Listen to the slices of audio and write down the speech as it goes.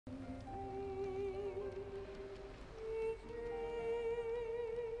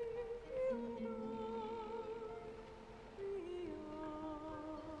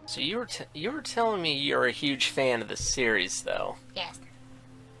So you were telling me you're a huge fan of the series, though. Yes.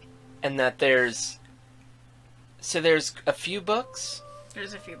 And that there's a few books?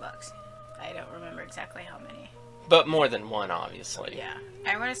 There's a few books. I don't remember exactly how many. But more than one, obviously. Yeah.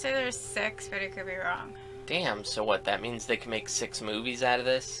 I want to say there's 6, but it could be wrong. Damn, so what, that means they can make 6 movies out of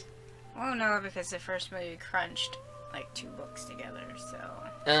this? Well, no, because the first movie crunched, like, 2 books together, so...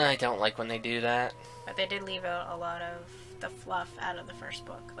 I don't like when they do that. But they did leave out a lot of the fluff out of the first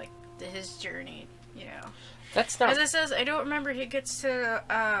book. Like, his journey, you know. That's not... As it says, I don't remember he gets to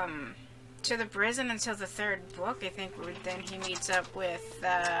the prison until the 3rd book, I think, where then he meets up with,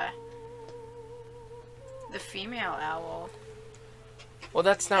 the female owl. Well,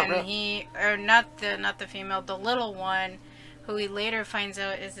 that's not real. Not the female, the little one, who he later finds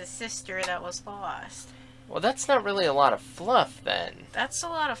out is the sister that was lost. Well, that's not really a lot of fluff, then. That's a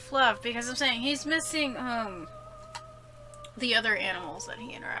lot of fluff, because I'm saying he's missing, the other animals that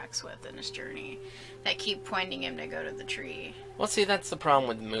he interacts with in his journey that keep pointing him to go to the tree. Well, see, that's the problem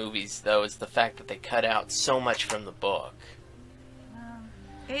with movies, though, is the fact that they cut out so much from the book.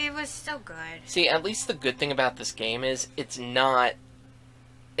 It was still good. See, at least the good thing about this game is it's not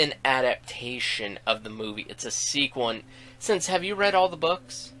an adaptation of the movie. It's a sequel. And have you read all the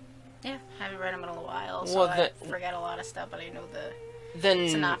books? Yeah, I haven't read them in a while, so I forget a lot of stuff, but I know the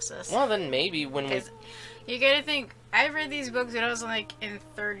synopsis. Well, then maybe when we... You gotta think, I read these books when I was, like, in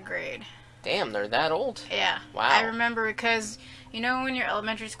 3rd grade. Damn, they're that old? Yeah. Wow. I remember because, you know when your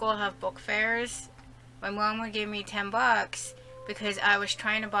elementary school have book fairs? My mom would give me $10 because I was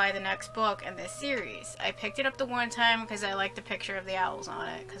trying to buy the next book in this series. I picked it up the one time because I liked the picture of the owls on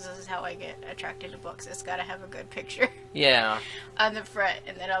it, because this is how I get attracted to books. It's gotta have a good picture. Yeah. On the front,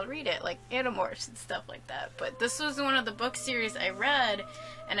 and then I'll read it, like Animorphs and stuff like that. But this was one of the book series I read,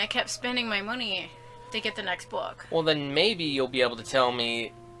 and I kept spending my money to get the next book. Well, then maybe you'll be able to tell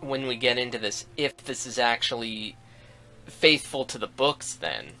me when we get into this if this is actually faithful to the books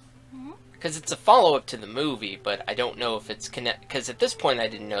then. Because it's a follow-up to the movie, but I don't know if it's connected. Because at this point, I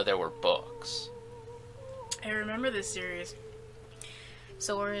didn't know there were books. I remember this series.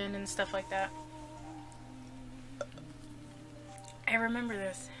 Soren and stuff like that. I remember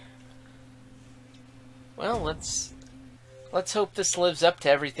this. Well, let's hope this lives up to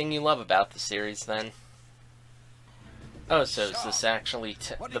everything you love about the series, then. Oh, so is this actually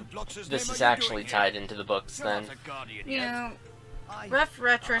this is actually tied into the books, then? You know, rough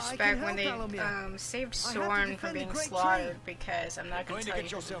retrospect when they saved Soren from being slaughtered, because I'm not going to tell you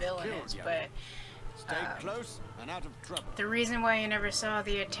who the villain is, but the reason why you never saw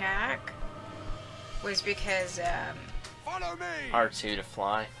the attack was because R2 to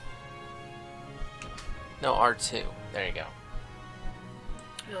fly. No, R2. There you go.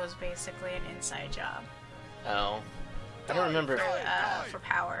 It was basically an inside job. Oh. I don't remember. For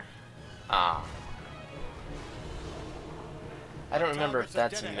power. Ah. I don't remember if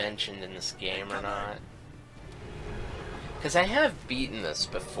that's mentioned in this game or not. Because I have beaten this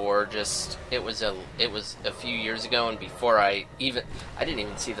before, just it was a few years ago, and before I didn't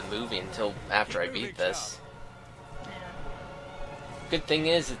even see the movie until after I beat this. Yeah. Good thing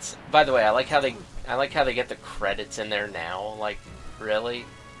is it's, by the way, I like how they get the credits in there now, like, really?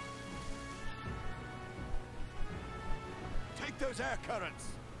 Take those air currents.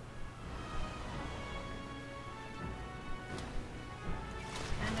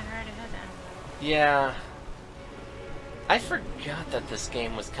 Yeah. I forgot that this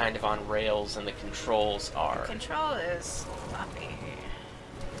game was kind of on rails and the controls are. The control is sloppy.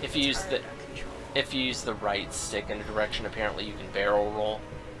 If you use the right stick in a direction, apparently you can barrel roll.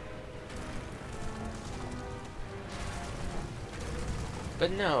 But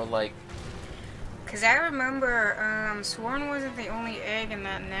no, like... Because I remember, Soren wasn't the only egg in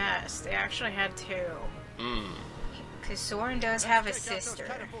that nest. They actually had 2. Because Soren does have a sister,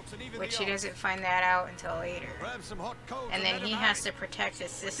 which he doesn't find that out until later. And then he has to protect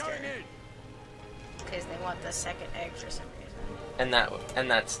his sister, because they want the second egg for some reason. And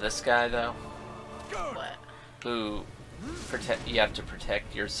that's this guy, though? What? Who you have to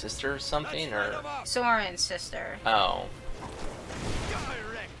protect your sister or something, or? Soren's sister. Oh.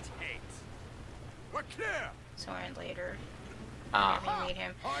 Soren later. Ah. We meet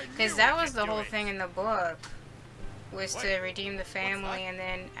him. Because that was the whole thing in the book, was to redeem the family, and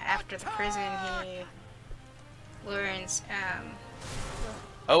then after the prison he learns,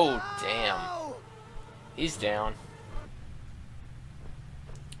 Oh, damn. He's down.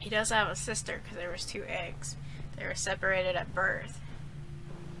 He does have a sister, because there was 2 eggs. They were separated at birth.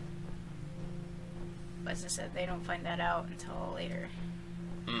 But as I said, they don't find that out until later.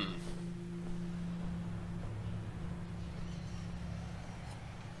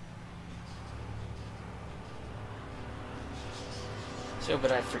 So,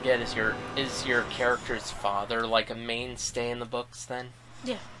 but I forget, is your character's father like a mainstay in the books then?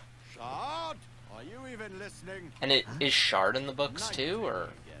 Yeah. Shard, are you even listening? And is Shard in the books too, or?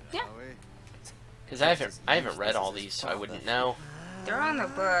 Yeah. Because I haven't read all these, so I wouldn't know. They're on the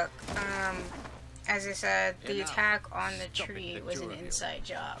book. As I said, the attack on the tree was an inside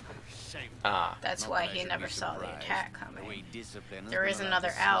job. Ah. That's why he never saw the attack coming. There is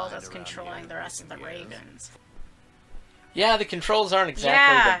another owl that's controlling the rest of the ravens. Yeah, the controls aren't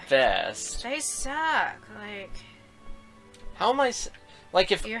exactly the best. They suck. Like, how am I...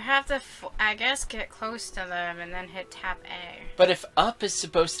 Like, if... You have to, I guess, get close to them and then hit tap A. But if up is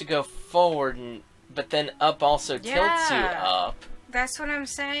supposed to go forward, but then up also tilts you up... That's what I'm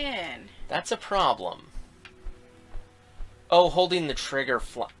saying. That's a problem. Oh, holding the trigger...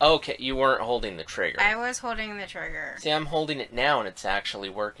 Okay, you weren't holding the trigger. I was holding the trigger. See, I'm holding it now, and it's actually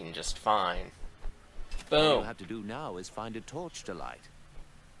working just fine. Boom. All you have to do now is find a torch to light.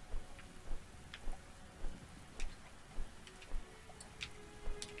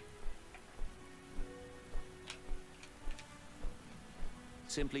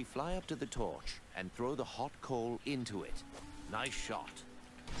 Simply fly up to the torch and throw the hot coal into it. Nice shot.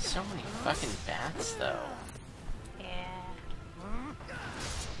 So many fucking bats, though. Yeah.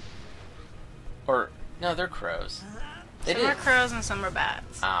 Or, no, they're crows. Some are crows and some are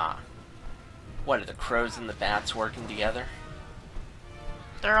bats. Ah. What, are the crows and the bats working together?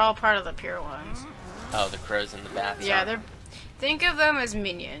 They're all part of the pure ones. Oh, the crows and the bats. Yeah, they're... Think of them as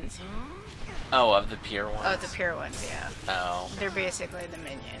minions. Oh, of the pure ones. Oh, the pure ones, yeah. Oh. They're basically the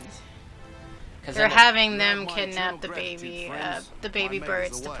minions. They're having them kidnap the baby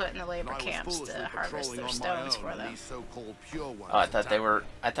birds to put in the labor camps to harvest their stones for them. Oh, I thought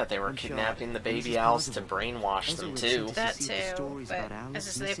they were kidnapping the baby owls to brainwash them too. That too, but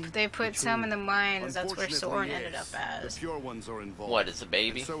as they put some in the mines. That's where Soren ended up as. What, as a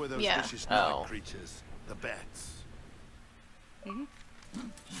baby? Yeah. Oh. The bats. Mhm.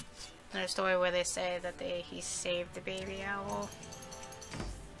 There's a story where they say that he saved the baby owl.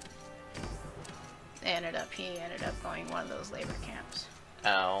 He ended up going one of those labor camps.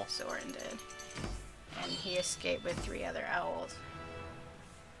 Oh. Soren did. And he escaped with 3 other owls.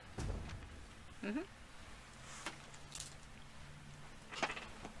 Mhm.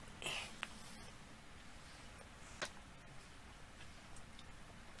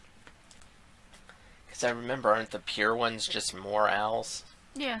 Because I remember, aren't the pure ones just more owls?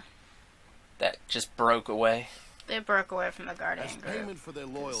 Yeah. That just broke away? They broke away from the Guardian As group. payment for their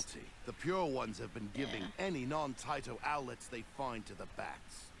loyalty, the pure ones have been giving any non-Taito owlets they find to the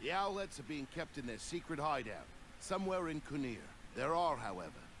bats. The owlets are being kept in their secret hideout, somewhere in Kunir. There are,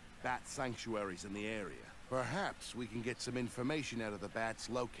 however, bat sanctuaries in the area. Perhaps we can get some information out of the bats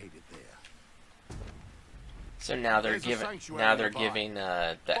located there. So now they're giving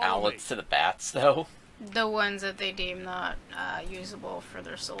the owlets to the bats, though? The ones that they deem not usable for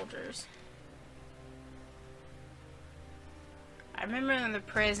their soldiers. I remember in the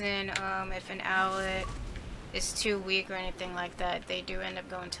prison, if an owlet is too weak or anything like that, they do end up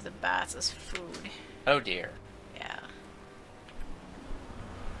going to the bats as food. Oh dear. Yeah.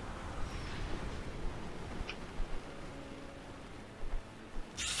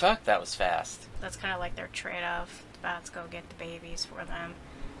 Fuck, that was fast. That's kind of like their trade-off. The bats go get the babies for them.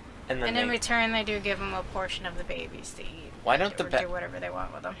 And in return, they do give them a portion of the babies to eat. Why don't do whatever they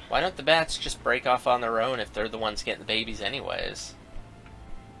want with them? Why don't the bats just break off on their own if they're the ones getting the babies anyways?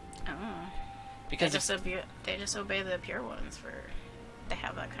 Oh. Because they just obey the pure ones they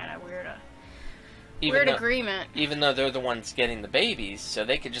have that kind of weird agreement. Even though they're the ones getting the babies, so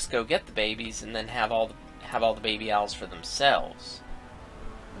they could just go get the babies and then have all the baby owls for themselves.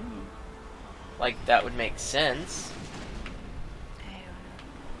 Mm. Like, that would make sense.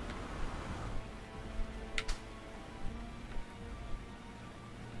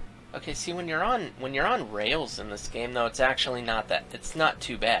 Okay, see, when you're on rails in this game, though, it's actually it's not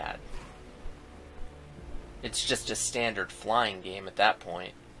too bad. It's just a standard flying game at that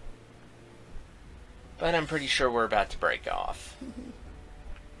point. But I'm pretty sure we're about to break off.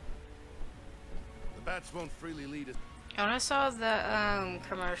 The bats won't freely lead us. When I saw the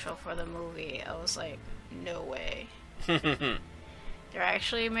commercial for the movie, I was like, no way. They're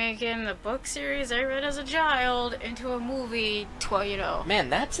actually making the book series I read as a child into a movie, Man,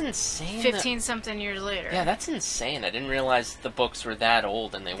 that's insane. 15-something years later. Yeah, that's insane. I didn't realize the books were that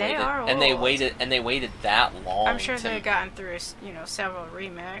old, and they waited that long. I'm sure they've gotten through, several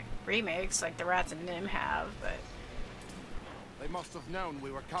remakes like the Rats of Nim have, but they must have known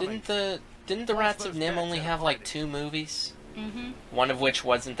we were coming. Didn't the Rats of Nim only have like 2 movies? Mm-hmm. One of which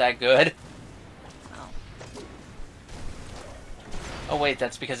wasn't that good. Oh wait,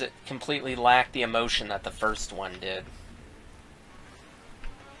 that's because it completely lacked the emotion that the first one did.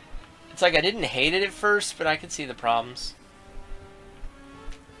 It's like I didn't hate it at first, but I could see the problems.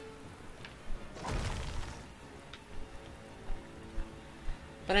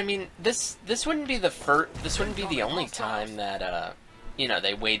 But I mean, this wouldn't be the only time that you know,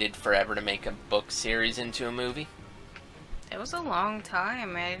 they waited forever to make a book series into a movie. It was a long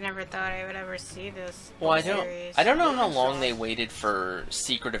time. I never thought I would ever see this Well, series. I don't know how long they waited for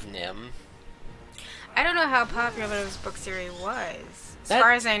Secret of Nim. I don't know how popular this book series was. As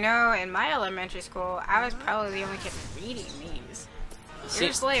far as I know, in my elementary school, I was probably the only kid reading these.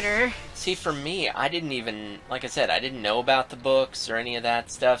 Years later. See, for me, I didn't even, like I said, I didn't know about the books or any of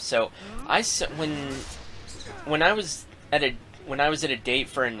that stuff. So, when I was at a date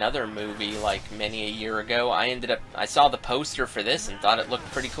for another movie, like many a year ago, I saw the poster for this and thought it looked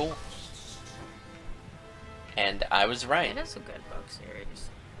pretty cool. And I was right. It is a good book series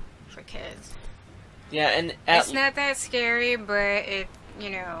for kids. Yeah, and it's not that scary, but it, you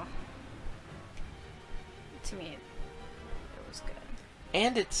know, to me, it was good.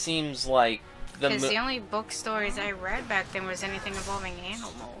 And it seems like because the only book stories I read back then was anything involving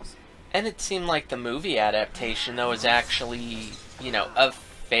animals. And it seemed like the movie adaptation, though, is actually, you know, a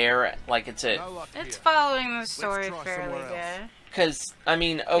fair, like it's following the story fairly good. Because, I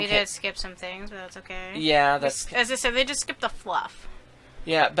mean, okay. We did skip some things, but that's okay. Yeah, that's... As I said, they just skipped the fluff.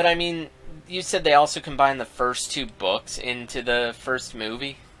 Yeah, but I mean, you said they also combined the first two books into the first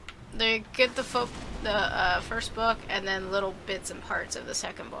movie? They get the first book and then little bits and parts of the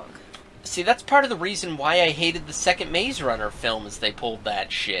second book. See, that's part of the reason why I hated the second Maze Runner film, is they pulled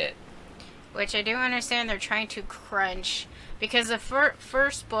that shit. Which I do understand they're trying to crunch, because the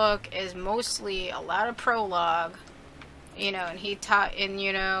first book is mostly a lot of prologue, you know, and he you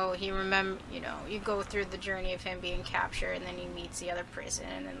go through the journey of him being captured, and then he meets the other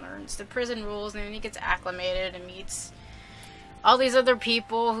prison, and learns the prison rules, and then he gets acclimated and meets all these other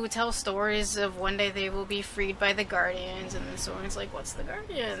people who tell stories of one day they will be freed by the Guardians, and then someone's like, what's the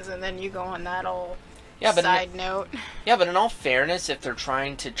Guardians? And then you go on that old side note. Yeah, but in all fairness, if they're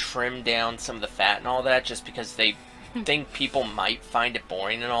trying to trim down some of the fat and all that, just because they think people might find it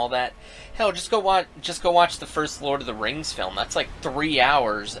boring and all that, hell, just go watch the first Lord of the Rings film. That's like 3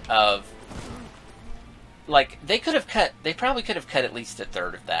 hours of, like, they probably could have cut at least a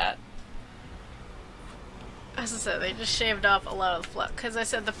third of that. As I said, they just shaved off a lot of the fluff, because I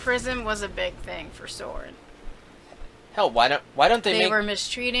said the prison was a big thing for Soren. Hell, why don't they were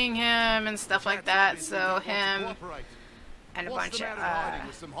mistreating him and stuff like that, so him and a bunch of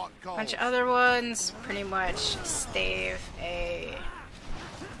other ones pretty much stave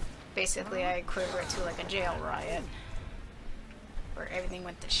basically I equivalent to like a jail riot, where everything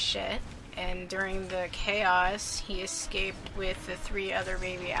went to shit, and during the chaos, he escaped with the 3 other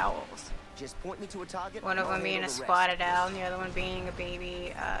baby owls. Just point me to a target. One of them being a spotted owl, and the other one being a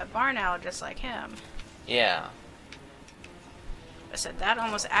baby barn owl, just like him. Yeah. I said that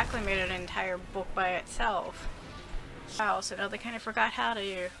almost acclimated an entire book by itself. Wow, so now they kind of forgot how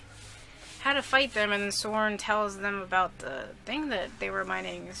to fight them, and then Soren tells them about the thing that they were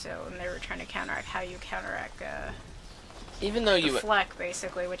mining. So, and they were trying to counteract how you counteract even though you Fleck,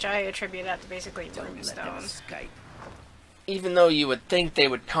 basically, which I attribute that to basically Brimstone. Even though you would think they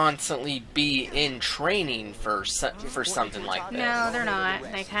would constantly be in training for something like this. No, they're not.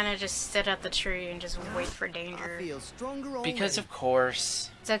 They kind of just sit at the tree and just wait for danger. Because of course.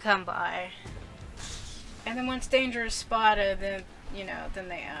 To come by. And then once danger is spotted, then, you know, then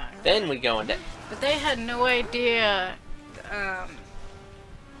they act. Then we go into... But they had no idea how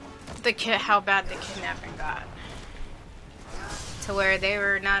bad the kidnapping got. To where they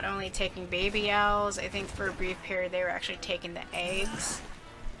were not only taking baby owls, I think for a brief period they were actually taking the eggs,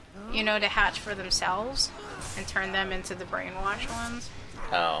 you know, to hatch for themselves and turn them into the brainwashed ones.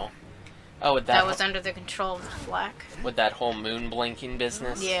 Oh. Oh, with that was under the control of the Fleck. With that whole moon blinking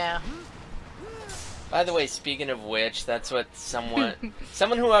business? Yeah. By the way, speaking of which, that's what someone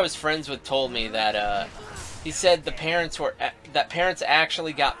who I was friends with told me, that he said that parents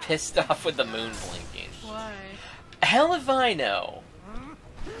actually got pissed off with the moon blinking. Why? Hell if I know.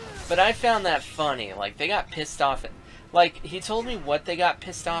 But I found that funny. Like, they got pissed off at... Like, he told me what they got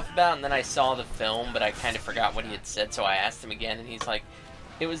pissed off about, and then I saw the film, but I kind of forgot what he had said, so I asked him again, and he's like,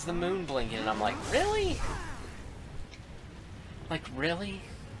 it was the moon blinking, and I'm like, really? Like, really?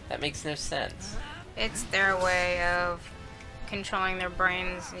 That makes no sense. It's their way of controlling their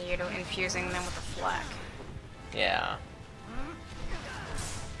brains, you know, infusing them with a Fleck. Yeah.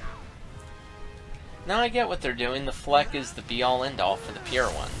 Now I get what they're doing. The Fleck is the be-all, end-all for the pure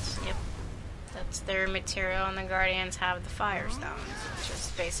ones. Yep. That's their material, and the Guardians have the Fire Stones, which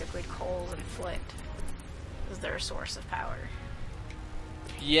is basically coal and flint. Is their source of power.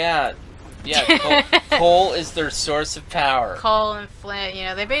 Yeah, coal is their source of power. Coal and flint, you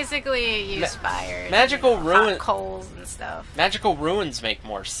know, they basically use fire. Magical ruin coals and stuff. Magical ruins make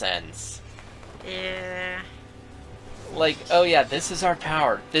more sense. Yeah. Like, oh yeah, this is our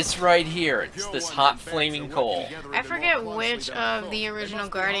power. This right here, it's this hot flaming coal. I forget which of the original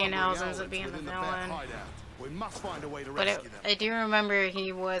Guardian Owls ends up being the villain. But I do remember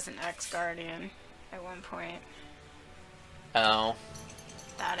he was an ex-Guardian at one point. Oh.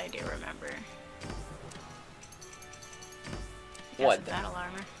 That I do remember. What? Battle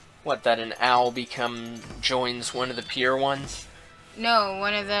armor. What, that an owl joins one of the pure ones? No,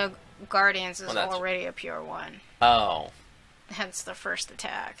 one of the Guardians is already a pure one. Oh. Hence the first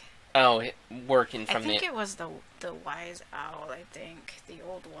attack. Oh, working from the... I think it was the wise owl, I think. The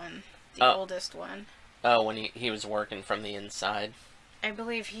old one. The oldest one. Oh, when he was working from the inside. I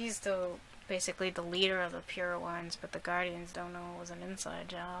believe he's basically the leader of the pure ones, but the Guardians don't know it was an inside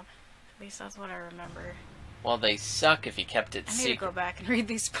job. At least that's what I remember. Well, they suck if you kept it secret. I need to go back and read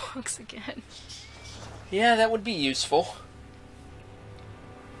these books again. Yeah, that would be useful.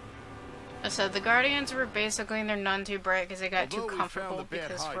 So the Guardians were basically, they're none too bright because they got too comfortable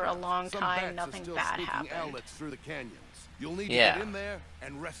because for a long time nothing bad happened. Yeah.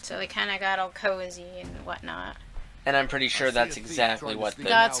 So they kind of got all cozy and whatnot. And I'm pretty sure that's exactly what the...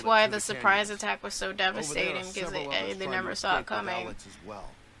 That's why the surprise attack was so devastating, because they never saw it coming.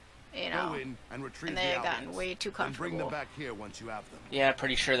 You know, and they had gotten way too comfortable. Yeah,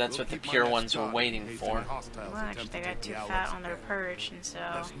 pretty sure that's what the pure ones were waiting for. Well, actually, they got too fat on their perch, and so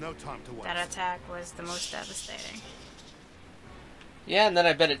that attack was the most devastating. Yeah, and then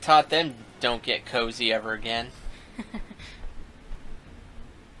I bet it taught them don't get cozy ever again. I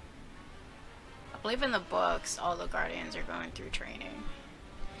believe in the books, all the Guardians are going through training.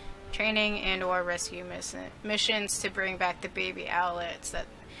 Training and or rescue missions to bring back the baby owlets, that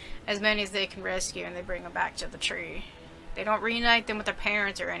as many as they can rescue, and they bring them back to the tree. They don't reunite them with their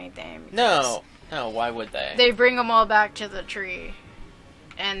parents or anything. No, why would they? They bring them all back to the tree,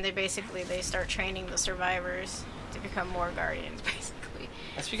 and they start training the survivors to become more Guardians, basically.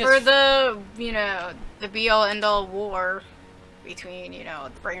 That's because for the, the be-all end-all war between,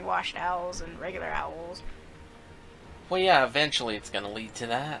 the brainwashed owls and regular owls. Well, yeah, eventually it's going to lead to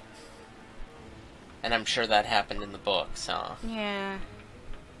that. And I'm sure that happened in the books, huh? Yeah.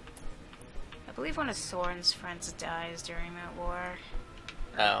 I believe one of Soren's friends dies during that war.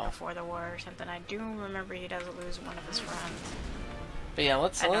 Oh. Before the war or something. I do remember he does lose one of his friends. But yeah,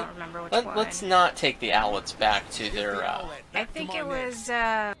 I don't remember which one. Let's not take the owlets back to their, I think it was,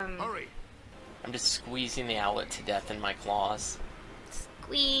 I'm just squeezing the owlet to death in my claws.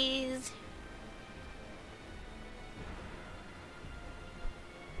 Squeeze.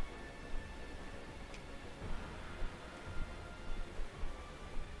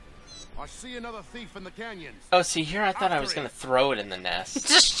 I see another thief in the canyons. Oh, see here, I thought I was going to throw it in the nest.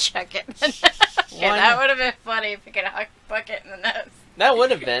 Just chuck it in the nest. Yeah, that would have been funny if you could huck a bucket in the nest. That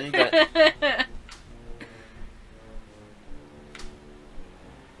would have been, but...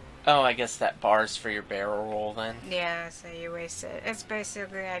 Oh, I guess that bar's for your barrel roll, then? Yeah, so you waste it. It's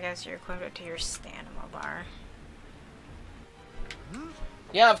basically, I guess, you're equivalent to your stamina bar.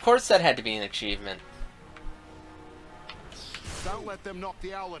 Yeah, of course that had to be an achievement. Don't let them knock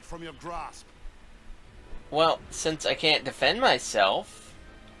the owlet from your grasp. Well, since I can't defend myself...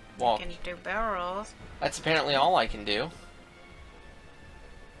 Well, you can do barrel rolls. That's apparently all I can do.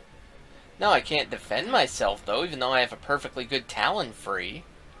 No, I can't defend myself, though, even though I have a perfectly good talon free.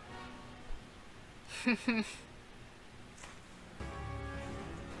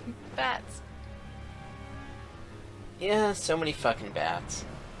 Bats. Yeah, so many fucking bats.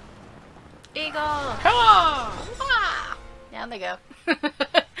 Eagle! Come on! Ah! Down they go.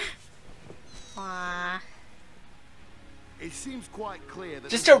 It seems quite clear that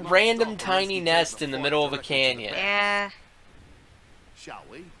just a random tiny nest in the middle of a canyon. Yeah. Shall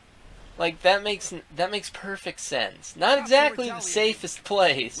we? Like, that makes perfect sense. Not exactly the safest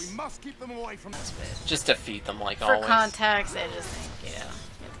place. We must keep them away from this. Just defeat them like For always. For context, I just think, you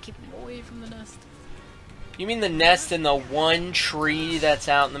have to keep them away from the nest. You mean the nest in the one tree that's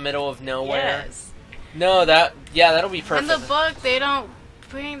out in the middle of nowhere? Yes. No, that'll be perfect. In the book, they don't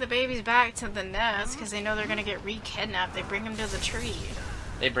bring the babies back to the nest because they know they're going to get re-kidnapped. They bring them to the tree.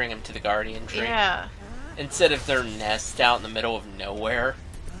 They bring them to the guardian tree? Yeah. Instead of their nest out in the middle of nowhere?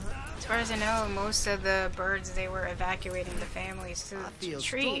 As far as I know, most of the birds, they were evacuating the families to the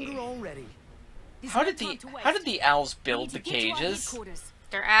tree. How did the owls build the cages?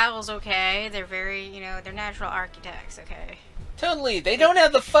 They're owls, okay? They're very, you know, they're natural architects, okay? Totally. They don't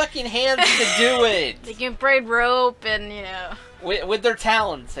have the fucking hands to do it. They can braid rope and, you know... With their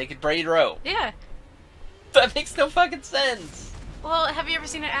talons, they could braid rope. Yeah. That makes no fucking sense. Well, have you ever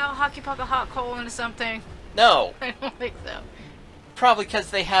seen an owl hockey puck a hot coal into something? No. I don't think so. Probably because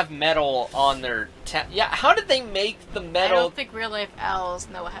they have metal on their... Yeah, how did they make the metal... I don't think real-life owls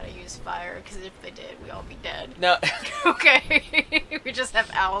know how to use fire, because if they did, we'd all be dead. No. Okay. We just have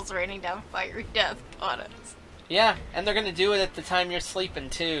owls raining down fiery death upon us. Yeah, and they're gonna do it at the time you're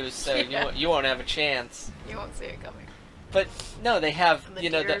sleeping, too, so Yeah. you won't have a chance. You won't see it coming. But, no, they have, And the you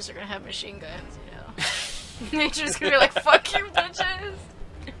know... deers are gonna have machine guns, you know. Nature's gonna be like, fuck you, bitches!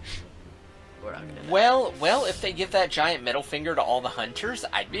 We're not gonna die. Well, if they give that giant middle finger to all the hunters,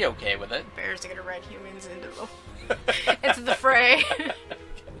 I'd be okay with it. Bears are gonna ride humans into the fray.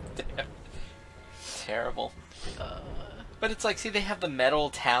 Damn. Terrible. But it's like, see, they have the metal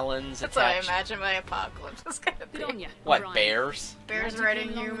talons That's how I attached. imagine my apocalypse is gonna be. Good on ya. What, O'Brien. bears? Bears Glad you riding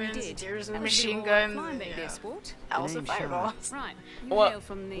came along when you humans, did. deers That with was a machine bit of guns, flying back yeah. there, sport. Owls with fireballs. Right. You Well, hail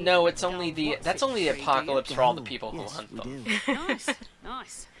from the no, it's only Dark the... That's only the Watford tree, do you? apocalypse for all the people who hunt them. Nice,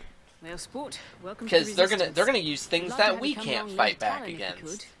 nice. Well, sport, welcome to the Because they're resistance. gonna use things I'd like to that have we you come can't along and fight learn back talent if you against.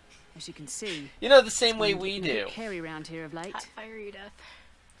 could. As you can see, You know, the same way it's we been a bit do. hairy around here of late. Hot fiery death.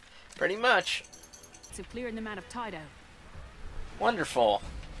 Pretty much. So clearing them out of Tydo. Wonderful.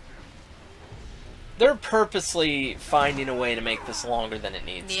 They're purposely finding a way to make this longer than it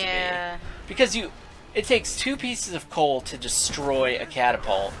needs to Yeah. be. Because it takes 2 pieces of coal to destroy a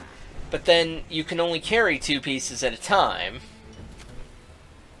catapult, but then you can only carry 2 pieces at a time.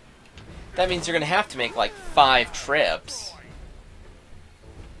 That means you're going to have to make like 5 trips.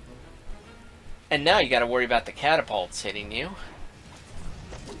 And now you got to worry about the catapults hitting you.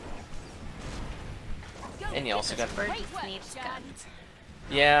 And you also got... Bird needs guns.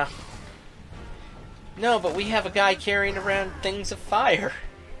 Yeah. No, but we have a guy carrying around things of fire.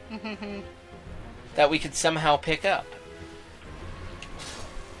 That we could somehow pick up.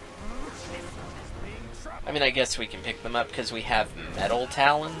 I mean, I guess we can pick them up because we have metal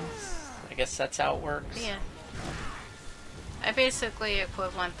talons. I guess that's how it works. Yeah. I basically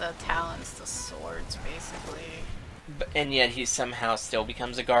equivalent the talons to swords, basically. And yet he somehow still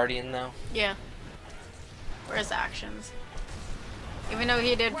becomes a guardian, though. Yeah. Or his actions. Even though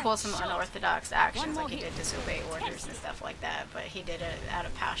he did pull some unorthodox actions, like he did disobey orders and stuff like that, but he did it out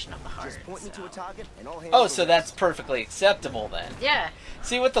of passion of the heart. So. Oh, so that's perfectly acceptable then. Yeah.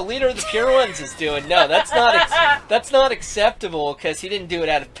 See what the leader of the Pure Ones is doing? No, that's not acceptable because he didn't do it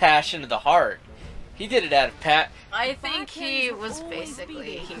out of passion of the heart. He did it out of I think he was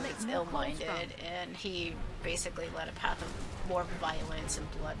basically, he was ill-minded, and he basically led a path of more violence and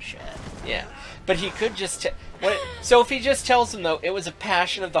bloodshed. Yeah, but he could just... So if he just tells him, though, it was a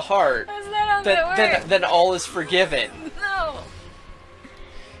passion of the heart, That's not how that works. then all is forgiven. No.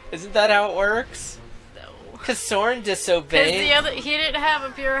 Isn't that how it works? No. Because Soren Because disobeyed, he didn't have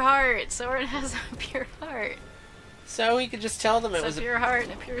a pure heart. Soren has a pure heart. so he could just tell them it It's was a pure heart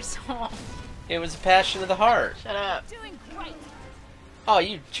and a pure soul. it was a passion of the heart. Shut up. Oh,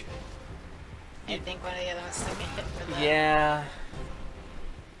 you... I think one of the other ones took a hit for that. Yeah.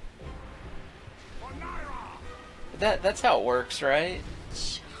 That's how it works, right?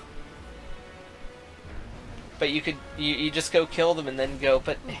 But you just go kill them and then go,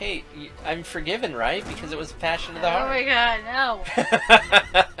 but hey, I'm forgiven, right? Because it was a passion of the Oh heart. my god, no.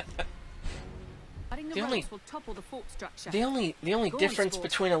 The only difference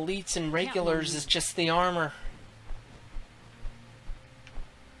between elites and regulars is just the armor.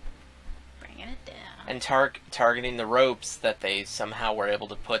 Bringing it down. And targeting the ropes that they somehow were able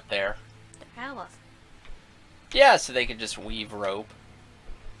to put there. The hell is... Yeah, so they could just weave rope.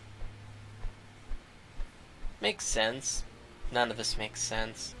 Makes sense. None of this makes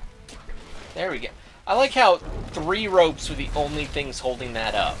sense. There we go. I like how 3 ropes were the only things holding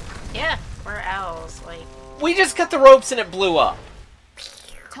that up. Yeah, we're owls, like... We just cut the ropes and it blew up.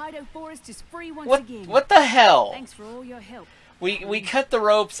 Tydo Forest is free once What? again. What the hell? Thanks for all your help. We cut the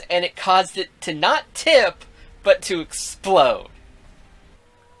ropes and it caused it to not tip, but to explode.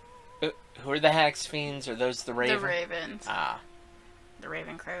 Who are the Hax Fiends? Are those the Ravens? The ravens. Ah, The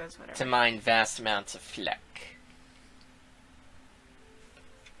raven crows, whatever. to mine vast amounts of fleck.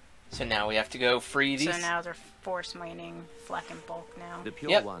 So now we have to go free these. So now they're force mining Fleck and Bulk now. The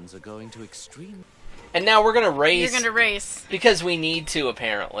pure Yep. ones are going to extreme. And now we're gonna race. You're gonna race. Because we need to,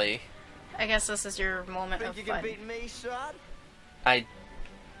 apparently. I guess this is your moment of fun. me, son?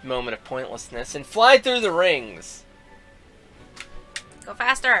 Moment of pointlessness. And fly through the rings. Go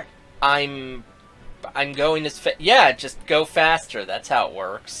faster! I'm I'm going as yeah, just go faster. That's how it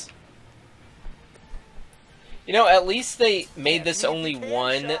works. You know, at least they made this only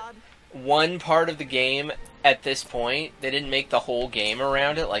one part of the game at this point. They didn't make the whole game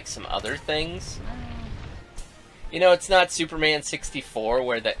around it like some other things. You know, it's not Superman 64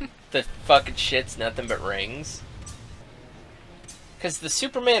 where the fucking shit's nothing but rings. Because the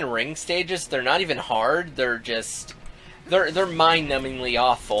Superman ring stages, they're not even hard. They're just... They're mind-numbingly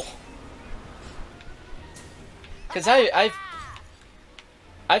awful. Because I've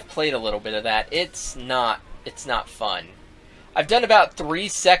played a little bit of that. It's not fun. I've done about 3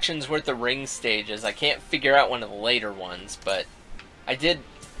 sections worth of ring stages. I can't figure out one of the later ones, but I did...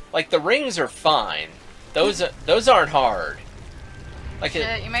 Like, the rings are fine. Those aren't hard. Like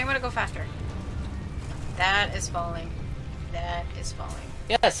you might want to go faster. That is falling. That is falling.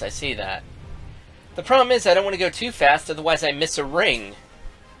 Yes, I see that. The problem is I don't want to go too fast, otherwise I miss a ring.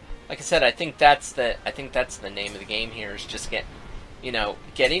 Like I said, I think that's the name of the game here, is just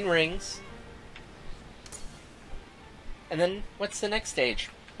getting rings. And then what's the next stage?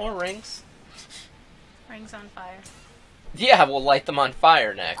 More rings. Rings on fire. Yeah, we'll light them on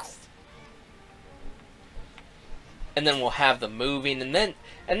fire next. And then we'll have them moving, and then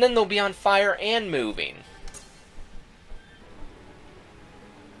they'll be on fire and moving.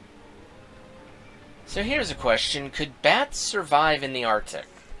 So here's a question. Could bats survive in the Arctic?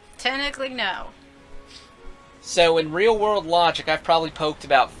 Technically, no. So in real-world logic, I've probably poked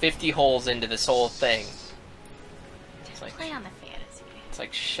about 50 holes into this whole thing. Just play on the fantasy. It's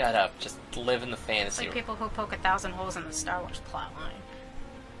like, shut up. Just live in the fantasy. It's like people who poke 1,000 holes in the Star Wars plotline.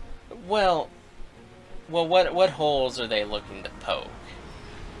 Well, what holes are they looking to poke?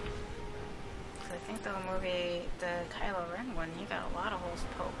 I think the movie, the Kylo Ren one, he got a lot of holes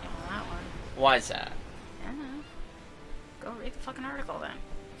poked on that one. Why is that? I don't know. Go read the fucking article then.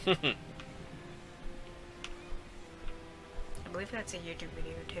 I believe that's a YouTube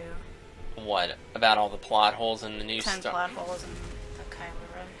video too. What? About all the plot holes in the new 10 plot holes in the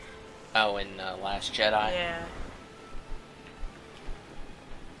Kylo Ren. Oh, in Last Jedi? Yeah.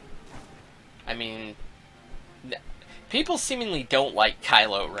 I mean, people seemingly don't like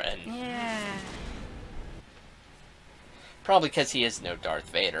Kylo Ren. Yeah. Probably because he is no Darth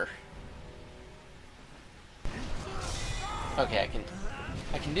Vader. Okay,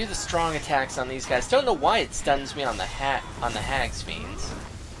 I can do the strong attacks on these guys. Don't know why it stuns me on the Hags Fiends.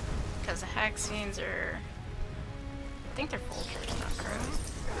 Because the Hags Fiends are... I think they're vultures, not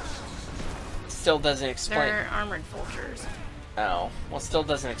crows. Still doesn't explain... They're armored vultures. Oh. Well, still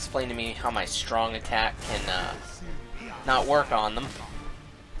doesn't explain to me how my strong attack can, not work on them.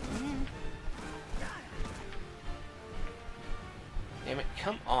 Damn it,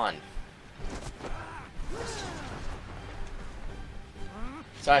 come on.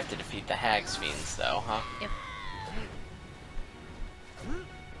 So I have to defeat the Hags Fiends, though, huh? Yep.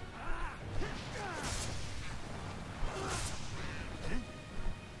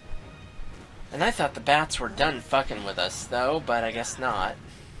 And I thought the bats were done fucking with us, though, but I guess not.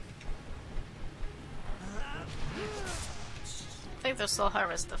 I think they'll still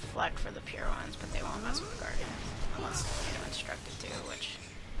harvest the fleck for the pure ones, but they won't mess with the Guardians. Unless they're instructed to, which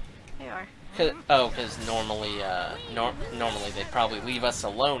they are. Because normally, normally they'd probably leave us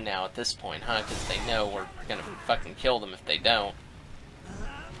alone now at this point, huh? Because they know we're gonna fucking kill them if they don't.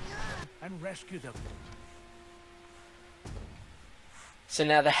 And rescue them. So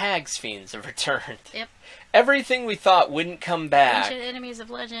now the Hags Fiends have returned. Yep. Everything we thought wouldn't come back. Ancient enemies of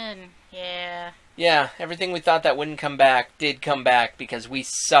legend. Yeah. Yeah, everything we thought that wouldn't come back did come back because we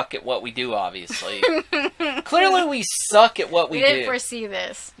suck at what we do, obviously. Clearly we suck at what we do. We didn't foresee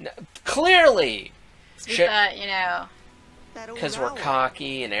this. No, clearly! We thought, you know... Because we're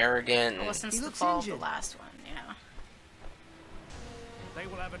cocky and arrogant. Well, since the fall of the last one, you know. They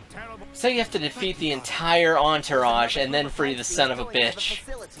will have a terrible... So you have to defeat the entire entourage and then free the son of a bitch.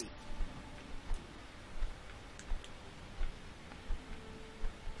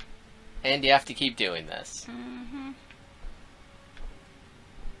 And you have to keep doing this. Mm-hmm.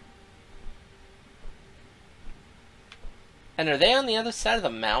 And are they on the other side of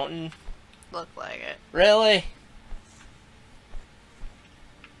the mountain? Look like it. Really?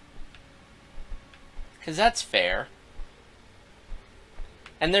 Because that's fair.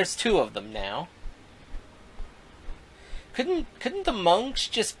 And there's 2 of them now. Couldn't the monks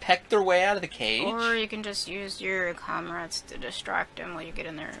just peck their way out of the cage? Or you can just use your comrades to distract them while you get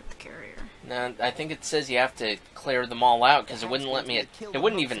in there with the carrier. No, I think it says you have to clear them all out because it wouldn't let me. It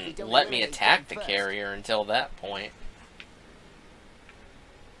wouldn't even let me attack the carrier until that point.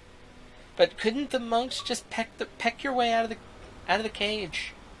 But couldn't the monks just peck your way out of the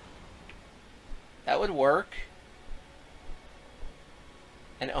cage? That would work.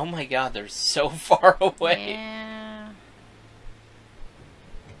 And oh my god, they're so far away. Yeah.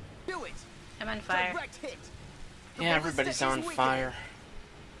 Do it. I'm on fire. Direct hit. Yeah, everybody's on fire.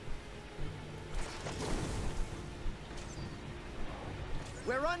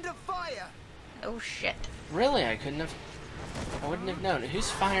 We're under fire. Oh shit. Really, I wouldn't have known.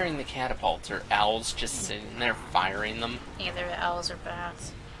 Who's firing the catapults? Or owls just sitting there firing them? Either owls or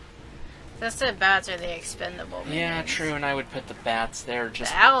bats. That's the bats are the expendable minions. Yeah, true, and I would put the bats there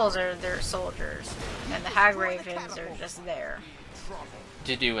just The owls are their soldiers, and the hag ravens are just there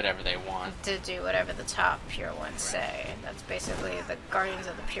to do whatever they want. to do whatever the top pure ones say. That's basically the guardians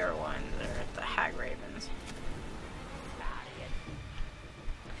of the pure ones, or the hag ravens.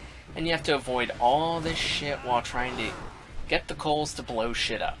 And you have to avoid all this shit while trying to get the coals to blow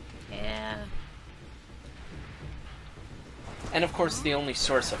shit up. Yeah. And of course, the only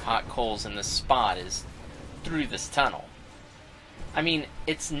source of hot coals in this spot is through this tunnel. I mean,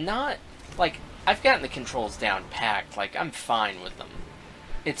 it's not like I've gotten the controls down packed. Like, I'm fine with them.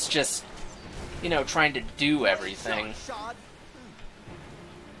 It's just, you know, trying to do everything.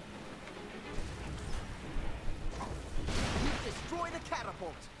 Destroy the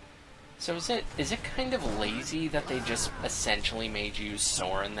catapult. So is it kind of lazy that they just essentially made you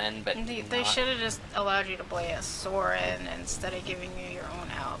Soren then, but They should have just allowed you to play as Soren instead of giving you your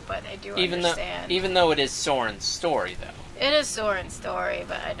own out, but I do understand. Even though it is Soren's story, though. It is Soren's story,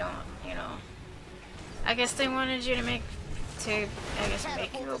 but I don't, you know. I guess they wanted you to make you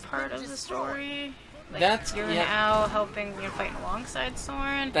a part of the story. Like, That's you're an owl helping, you're fighting alongside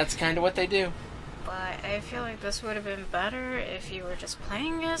Soren. That's kind of what they do. But I feel like this would have been better if you were just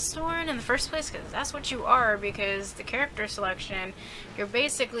playing as Soren in the first place, because that's what you are, because the character selection, you're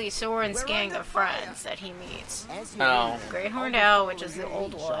basically Soren's gang of friends that he meets. Oh. Great Horned Owl, which is the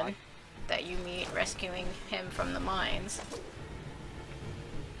old one that you meet rescuing him from the mines.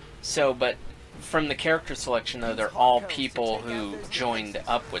 So, but from the character selection, though, they're all people who joined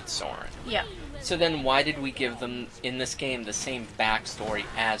up with Soren. Yeah. So then why did we give them, in this game, the same backstory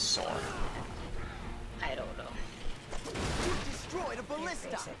as Soren? I don't know. Destroyed a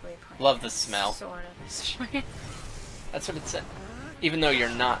ballista. Love the smell. Sort of. That's what it said. Even though you're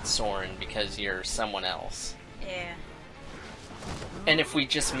not Soren because you're someone else. Yeah. And if we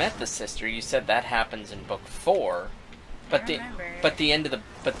just met the sister, you said that happens in book 4, but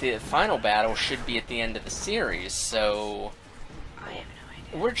the final battle should be at the end of the series. So I have no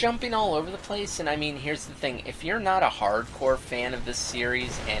idea. we're jumping all over the place. And I mean, here's the thing: if you're not a hardcore fan of this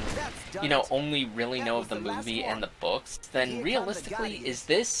series and you know only really know of the movie and the books, then realistically, is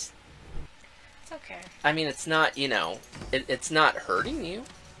this? It's okay. I mean, it's not, you know, it's not hurting you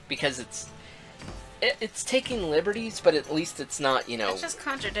because it's taking liberties, but at least it's not, you know. It's just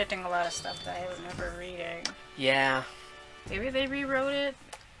contradicting a lot of stuff that I remember reading. Yeah. Maybe they rewrote it.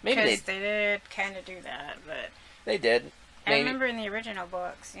 Maybe because they did kind of do that, but they did. I remember in the original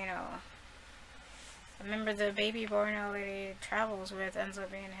books, you know. I remember the baby Borno that he travels with ends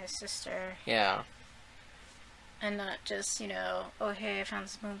up being his sister. Yeah. And not just, you know, oh hey, I found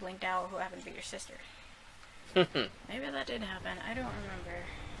this moon blinked owl who happened to be your sister. Maybe that did happen. I don't remember.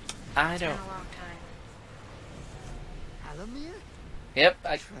 It's been a long time. Alamir? Yep,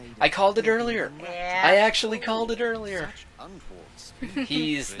 I called it earlier. Yeah. I actually called it earlier.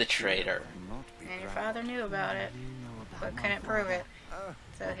 He's the traitor. And your father knew about it, but couldn't prove it.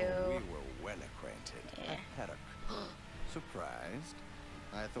 So We he'll... were well acquainted. Yeah. Haddock. Surprised?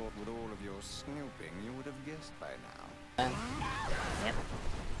 I thought with all of your snooping you would have guessed by now. Yep.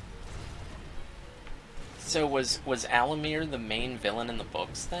 So was Alamir the main villain in the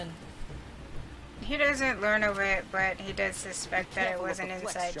books then? He doesn't learn of it, but he does suspect that it was an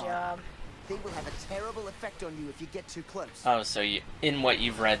inside job. They will have a terrible effect on you if you get too close. Oh, so in what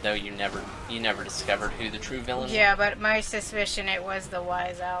you've read though, you never discovered who the true villain was? Yeah, but my suspicion it was the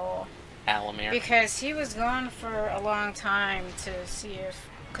wise owl. Alamir. Because he was gone for a long time to see if...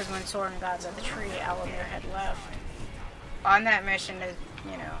 Because when Soren got to the tree, Alamir had left. On that mission to,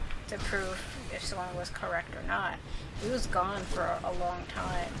 you know, to prove if Soren was correct or not. He was gone for a long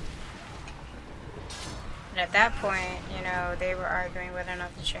time. And at that point, you know, they were arguing whether or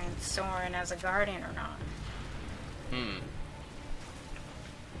not to train Soren as a guardian or not.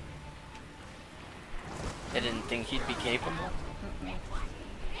 They didn't think he'd be capable?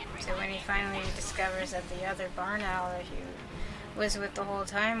 So when he finally discovers that the other barn owl that he was with the whole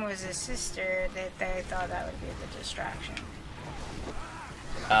time was his sister, they thought that would be the distraction.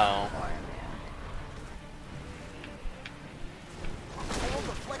 Oh. For him, yeah. All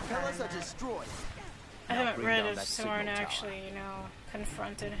the flight pillars are destroyed. I haven't bring read down if that Soren signal tower. actually, you know,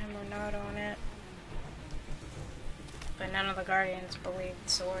 confronted him or not on it. But none of the Guardians believed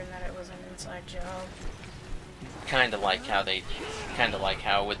Soren that it was an inside job. Kind of like how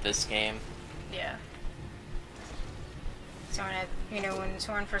with this game. Yeah. Soren had, when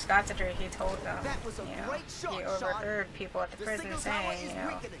Soren first got to Drake, he told them, That was a great shot, he overheard people at the prison saying,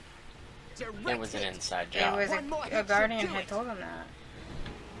 It was an inside it job. was a Guardian had told him that.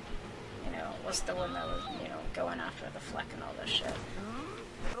 Was the one that was, going after the Fleck and all this shit.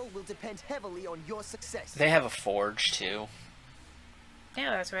 Will depend heavily on your success. They have a forge too.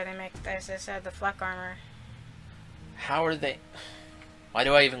 Yeah, that's where they make, as I said, the Fleck armor. How are they? Why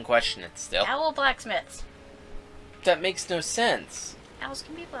do I even question it still? Owl blacksmiths. That makes no sense. Owls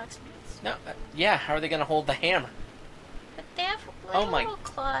can be blacksmiths. No, yeah. How are they gonna hold the hammer? But they have little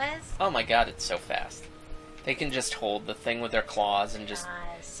claws. Oh my god, it's so fast. They can just hold the thing with their claws and just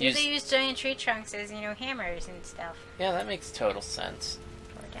use... They use giant tree trunks as, hammers and stuff. Yeah, that makes total sense.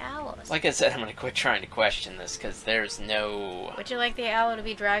 For the owls. Like I said, I'm gonna quit trying to question this, because there's no... Would you like the owl to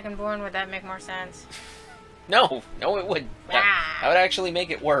be dragonborn? Would that make more sense? No, it wouldn't. That would actually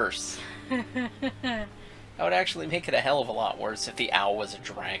make it worse. That would actually make it a hell of a lot worse if the owl was a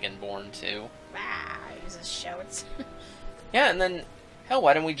dragonborn, too. He uses shouts. Yeah, and then... Hell,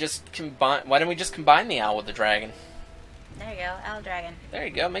 why don't we just combine the owl with the dragon? There you go, owl dragon. There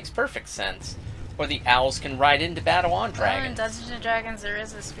you go, makes perfect sense. Or the owls can ride into battle on dragons. In Dungeons and Dragons, there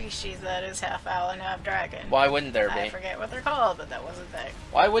is a species that is half owl and half dragon. Why wouldn't there be? I forget what they're called, but that was a thing.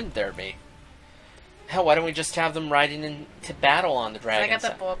 Why wouldn't there be? Hell, why don't we just have them riding into battle on the dragons? I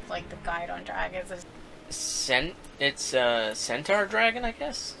got the book, the guide on dragons. It's a centaur dragon, I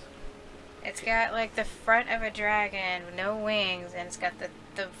guess? It's got, the front of a dragon with no wings, and it's got the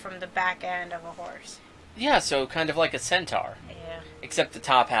from the back end of a horse. Yeah, so kind of like a centaur. Yeah. Except the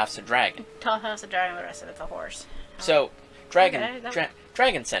top half's a dragon. Top half's a dragon, the rest of it's a horse. So,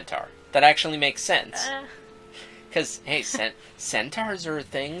 dragon centaur. That actually makes sense. Because, hey, centaurs are a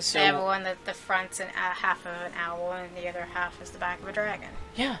thing, so... They have one that the front's half of an owl, and the other half is the back of a dragon.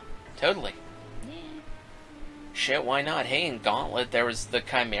 Yeah, totally. Yeah. Shit, why not? Hey, in Gauntlet, there was the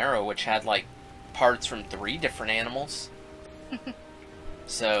Chimera, which had, parts from 3 different animals.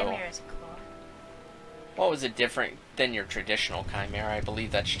 So... Chimera's cool. What was it different than your traditional Chimera? I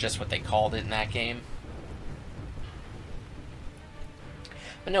believe that's just what they called it in that game.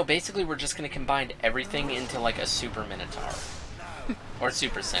 But no, basically we're just going to combine everything into, a Super Minotaur. Or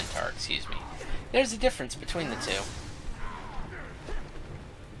Super Centaur, excuse me. There's a difference between the two.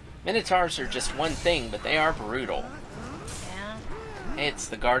 Minotaurs are just one thing, but they are brutal. Yeah. Hey, it's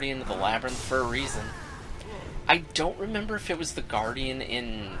the Guardian of the Labyrinth for a reason. I don't remember if it was the Guardian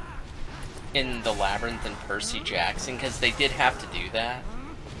in the Labyrinth and Percy Jackson, because they did have to do that.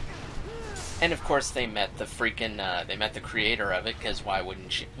 And of course they met the creator of it, because why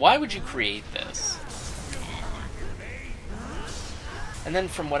would you create this? And then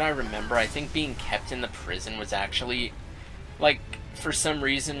from what I remember, I think being kept in the prison was actually, for some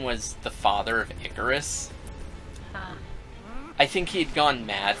reason, was the father of Icarus. Huh. I think he had gone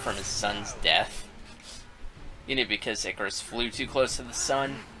mad from his son's death. Because Icarus flew too close to the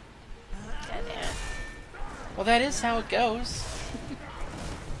sun. Yeah. Well, that is how it goes.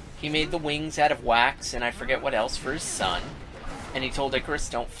 He made the wings out of wax, and I forget what else, for his son. And he told Icarus,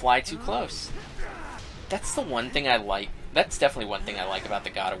 don't fly too close. That's the one thing I like. That's definitely one thing I like about the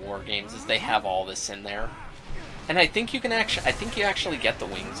God of War games, is they have all this in there. And I think you actually get the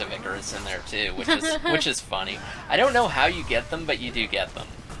wings of Icarus in there too, which is funny. I don't know how you get them, but you do get them.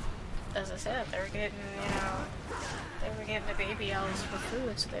 As I said, they were getting the baby owls for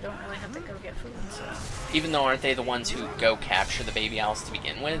food, so they don't really have to go get food. So. Even though aren't they the ones who go capture the baby owls to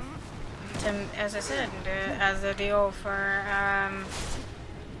begin with? As I said, as a deal for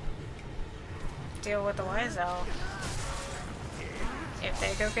deal with the wise owl. If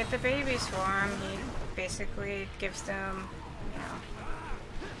they go get the babies for him, he basically gives them,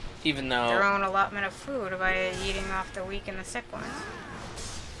 even though their own allotment of food by eating off the weak and the sick ones.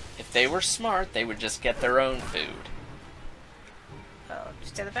 If they were smart, they would just get their own food. Well,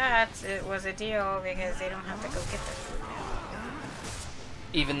 to the bats, it was a deal because they don't have to go get their food now.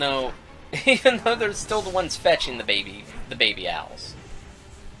 Even though they're still the ones fetching the baby owls.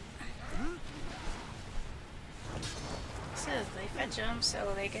 So they fetch them,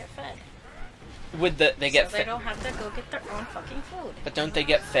 so they get fed. They don't have to go get their own fucking food. But don't they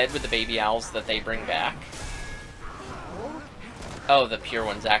get fed with the baby owls that they bring back? Oh, the pure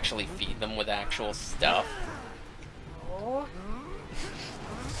ones actually feed them with actual stuff. Oh.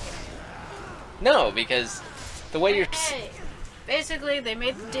 No, because the way you're... Basically, they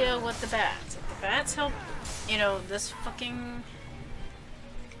made the deal with the bats. If the bats help, this fucking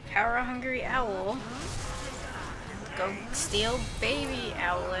power-hungry owl, go steal baby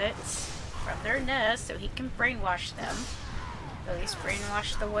owlets from their nest so he can brainwash them. At least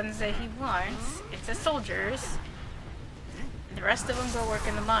brainwash the ones that he wants. It's the soldiers. And the rest of them go work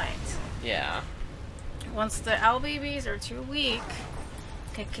in the mines. Yeah. Once the owl babies are too weak,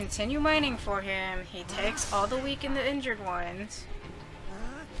 can continue mining for him. He takes all the weak and the injured ones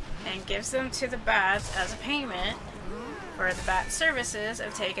and gives them to the bats as a payment for the bat services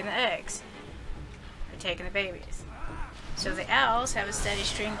of taking the eggs. Or taking the babies. So the owls have a steady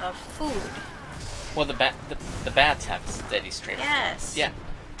stream of food. Well, the bats have a steady stream. Yes. Yeah.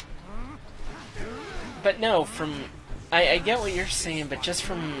 But no, I get what you're saying, but just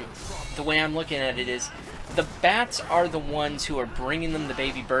from the way I'm looking at it is, the bats are the ones who are bringing them the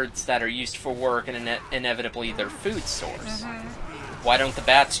baby birds that are used for work and inevitably their food source. Why don't the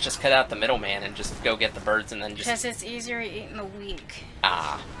bats just cut out the middleman and just go get the birds and then just... Because it's easier eating the weak.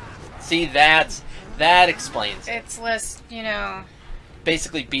 Ah. See, that explains it. It's less, you know...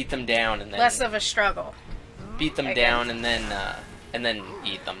 Basically beat them down and then... Less of a struggle. Beat them down and then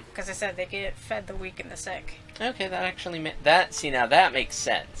eat them. Because I said they get fed the weak and the sick. Okay, that actually... now that makes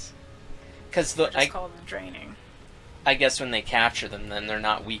sense. Because It's called draining. I guess when they capture them, then they're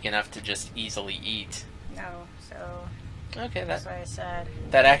not weak enough to just easily eat. No, so... Okay, That's what I said.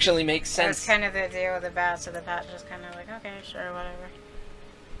 that actually makes sense. That's kind of the deal with the bat, so the bat just kind of like, okay, sure, whatever.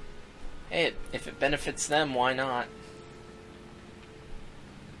 Hey, if it benefits them, why not?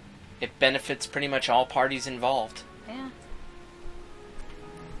 It benefits pretty much all parties involved. Yeah.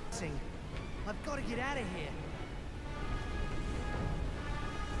 I've got to get out of here.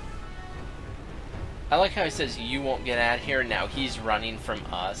 I like how he says, you won't get out of here, now he's running from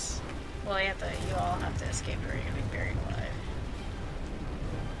us. Well, you all have to escape or you're gonna be buried alive.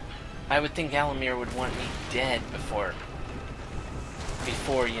 I would think Alamir would want me dead before,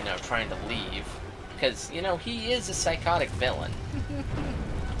 you know, trying to leave. Because, you know, he is a psychotic villain.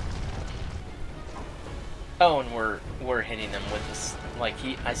 Oh, and we're hitting him with this, like,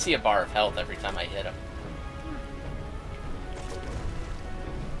 I see a bar of health every time I hit him.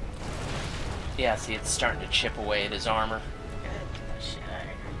 Yeah, see, it's starting to chip away at his armor. Good. Get that shit out of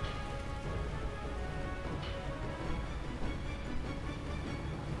here.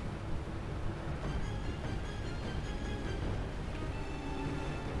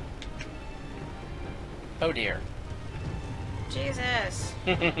 Oh dear. Jesus.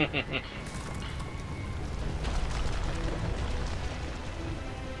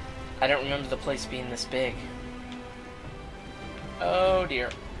 I don't remember the place being this big. Oh dear.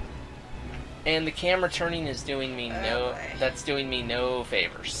 And the camera turning is doing me that's doing me no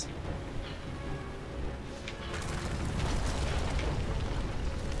favors.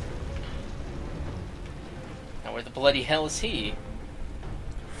 Now where the bloody hell is he?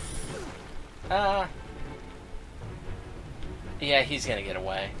 Yeah, he's gonna get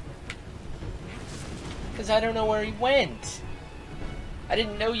away. Because I don't know where he went. I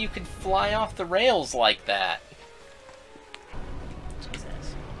didn't know you could fly off the rails like that.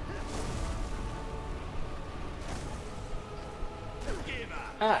 Jesus.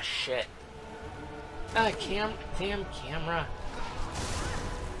 Ah, shit. Ah, damn camera.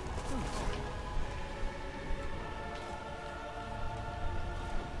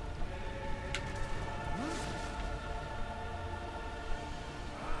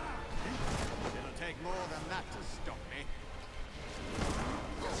 It'll take more than that to stop me.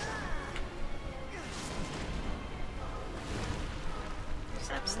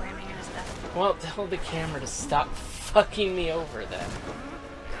 Stop slamming into stuff. Well, tell the camera to stop fucking me over then.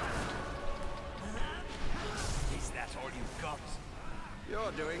 Is that all you've got?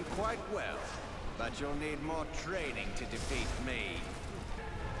 You're doing quite well, but you'll need more training to defeat me.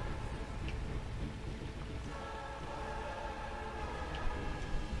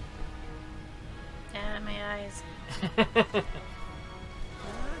 Yeah, my eyes. Is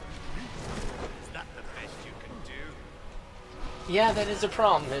that the best you can do? Yeah, that is a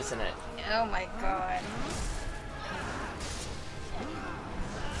problem, isn't it? Oh my god.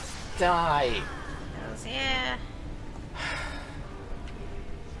 Die. Yeah.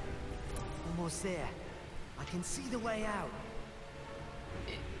 Almost there. I can see the way out.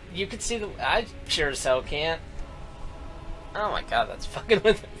 You can see I sure as hell can't. Oh my god, that's fucking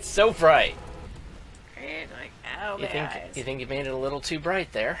with it. It's so bright. Right? Like, ow, You my think eyes. you think you made it a little too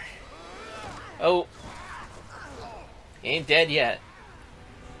bright there? Oh. He ain't dead yet.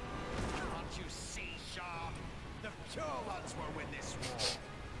 Can't you see, Sharp? The pure ones will win this war.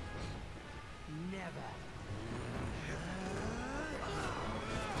 Never.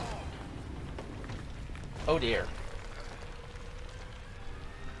 Oh dear.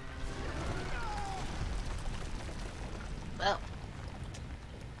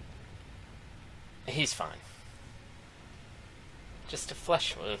 He's fine. Just a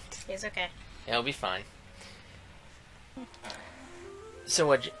flesh wound. He's okay. He'll be fine. So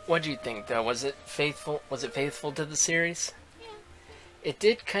what'd you think, though? Was it faithful? Was it faithful to the series? Yeah. It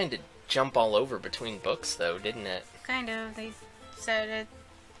did kind of jump all over between books, though, didn't it? Kind of. They said it.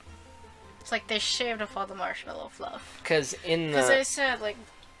 It's like they shaved off all the marshmallow fluff. Because I said, like,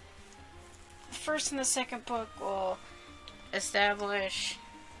 the first and the second book will establish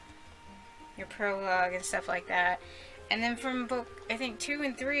your prologue and stuff like that. And then from book, I think, 2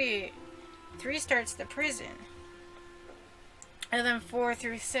 and 3, 3 starts the prison. And then 4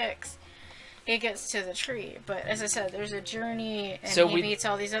 through 6, he gets to the tree. But as I said, there's a journey, and so he meets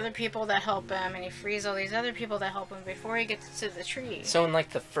all these other people that help him, and he frees all these other people that help him before he gets to the tree. So in, like,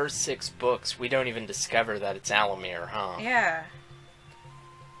 the first 6 books, we don't even discover that it's Alamir, huh? Yeah.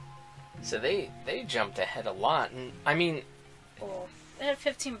 So they jumped ahead a lot, and, I mean... Well, they had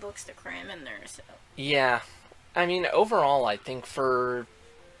 15 books to cram in there, so... Yeah. I mean, overall, I think for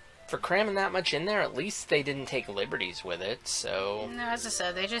cramming that much in there, at least they didn't take liberties with it, so... No, as I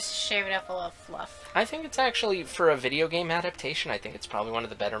said, they just shaved off a lot of fluff. I think it's actually, for a video game adaptation, I think it's probably one of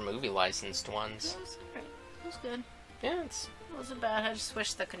the better movie licensed ones. It was alright. It was good. Yeah, it's... It wasn't bad. I just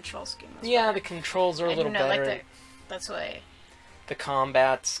wish the control scheme was Yeah, better. the controls are a I little do not better. like that's why... The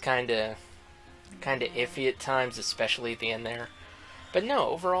combat's kind of iffy at times, especially at the end there. But no,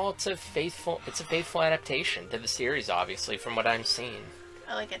 overall, it's a faithful adaptation to the series, obviously, from what I'm seeing.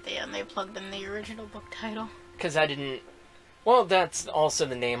 I like at the end they plugged in the original book title. Because I didn't... Well, that's also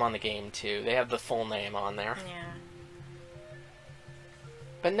the name on the game, too. They have the full name on there. Yeah.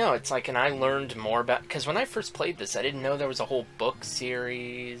 But no, it's like, and I learned more about... Because when I first played this, I didn't know there was a whole book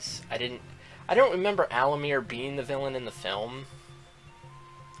series. I don't remember Alamir being the villain in the film.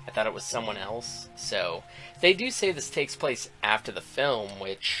 I thought it was someone else. So, they do say this takes place after the film,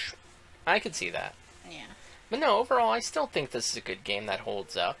 which I could see that. Yeah. But no, overall, I still think this is a good game that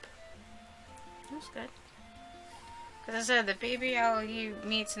holds up. It was good. Because I said, the baby owl he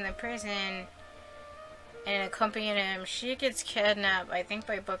meets in the prison and accompanying him, she gets kidnapped, I think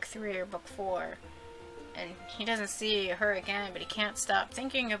by book 3 or book 4. And he doesn't see her again, but he can't stop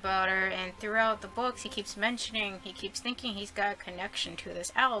thinking about her. And throughout the books, he keeps thinking he's got a connection to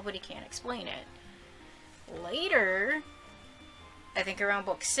this owl, but he can't explain it. Later, I think around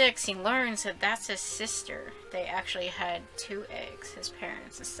book 6, he learns that that's his sister. They actually had 2 eggs, his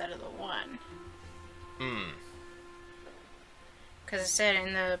parents, instead of the 1. Because it said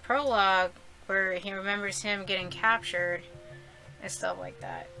in the prologue, where he remembers him getting captured and stuff like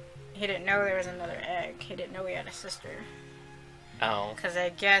that, he didn't know there was another egg. He didn't know he had a sister. Oh. Because I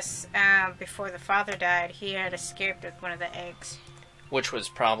guess before the father died, he had escaped with one of the eggs. Which was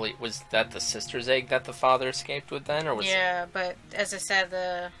probably... Was that the sister's egg that the father escaped with then? Or was Yeah, but as I said,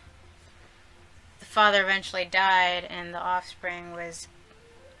 the father eventually died, and the offspring was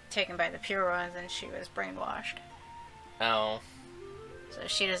taken by the pure ones, and she was brainwashed. Oh. So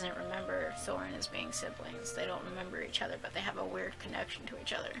she doesn't remember Thorin as being siblings. They don't remember each other, but they have a weird connection to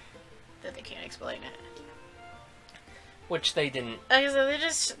each other that they can't explain it. Which they didn't... Like I said, they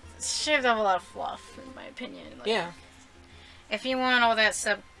just shaved off a lot of fluff, in my opinion. Like, Yeah. If you want all that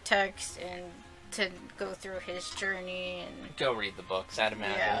subtext and to go through his journey and... Go read the books, I'd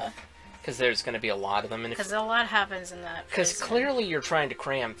imagine. Yeah. Because there's going to be a lot of them. Because a lot happens in that Because prison. clearly you're trying to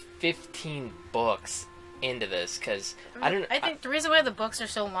cram 15 books into this, because I think the reason why the books are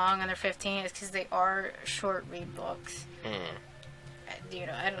so long and they're 15 is because they are short read books. You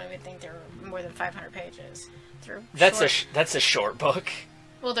know, I don't even think they're more than 500 pages. That's a short book.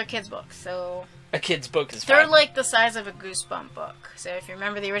 Well, they're kids' books, so... A kid's book is They're fine. like the size of a Goosebump book. So if you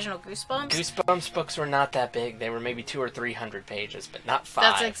remember the original Goosebumps... Goosebumps books were not that big. They were maybe 200 or 300 pages, but not 5.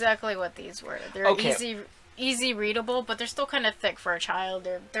 That's exactly what these were. They're Okay. easy readable, but they're still kind of thick for a child.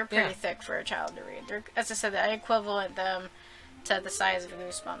 They're pretty Yeah. thick for a child to read. They're, as I said, I equivalent them to the size of a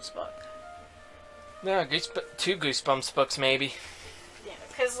Goosebumps book. No, 2 Goosebumps books maybe. Yeah,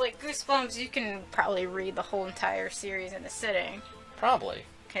 because like Goosebumps, you can probably read the whole entire series in a sitting. Probably.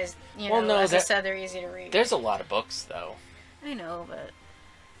 Because, you Well, know, no, as I said, they're easy to read. There's a lot of books, though. I know, but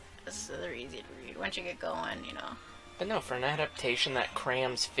as I said, they're easy to read. Once you get going, you know. But no, for an adaptation that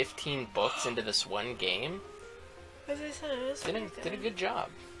crams 15 books into this one game, As I said, it is did a good job.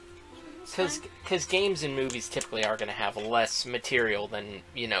 Because games and movies typically are going to have less material than,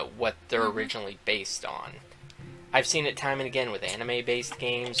 you know, what they're originally based on. I've seen it time and again with anime-based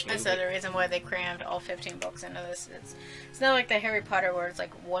games. That's the other reason why they crammed all 15 books into this. It's not like the Harry Potter where it's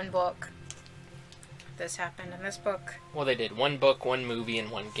like one book. This happened in this book. Well, they did 1 book, 1 movie,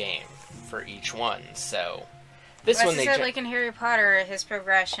 and 1 game for each one, so... This As one I they said, like in Harry Potter, his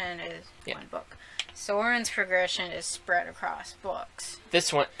progression is Yeah. 1 book. Soren's progression is spread across books.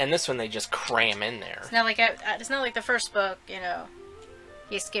 This one they just cram in there. It's not like the first book,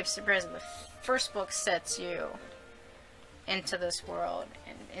 he escapes the prison. The first book sets you into this world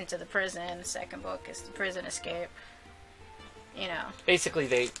and into the prison. The second book is the prison escape. Basically,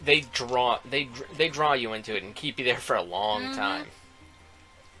 they draw you into it and keep you there for a long time.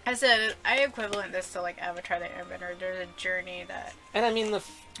 I said I equivalent this to like Avatar: The Airbender. There's a journey that And I mean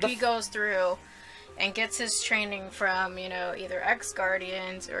he goes through and gets his training from either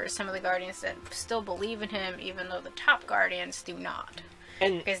ex-Guardians or some of the Guardians that still believe in him, even though the top Guardians do not.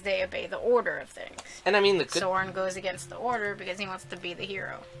 Because they obey the order of things. And I mean Soren goes against the order because he wants to be the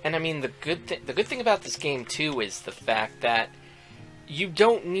hero. And I mean the good thing about this game too is the fact that you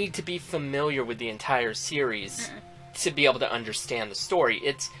don't need to be familiar with the entire series to be able to understand the story.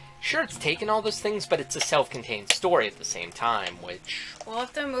 It's taken all those things, but it's a self-contained story at the same time, which... Well,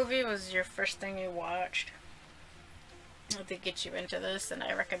 if the movie was your first thing you watched to get you into this, then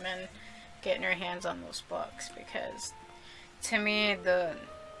I recommend getting your hands on those books, because to me,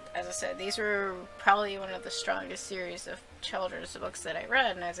 as I said, these were probably one of the strongest series of children's books that I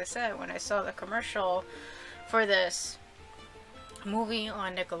read, and as I said, when I saw the commercial for this movie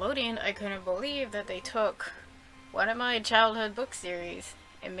on Nickelodeon, I couldn't believe that they took one of my childhood book series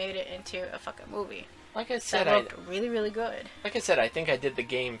and made it into a fucking movie. Like I said, that looked really, really good. Like I said, I think I did the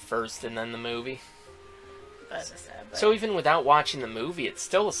game first and then the movie. As I said, so even without watching the movie, it's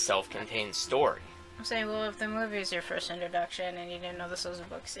still a self-contained story. I'm saying, well, if the movie is your first introduction and you didn't know this was a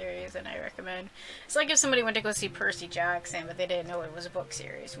book series, then I recommend... It's like if somebody went to go see Percy Jackson, but they didn't know it was a book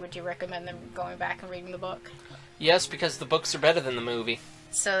series. Would you recommend them going back and reading the book? Yes, because the books are better than the movie.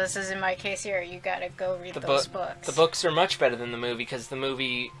 So this is in my case here. You gotta go read those books. The books are much better than the movie, because the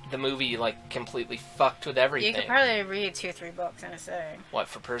movie like completely fucked with everything. You could probably read 2-3 books in a sitting. What,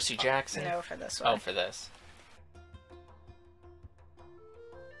 for Percy Jackson? No, for this one. Oh, for this.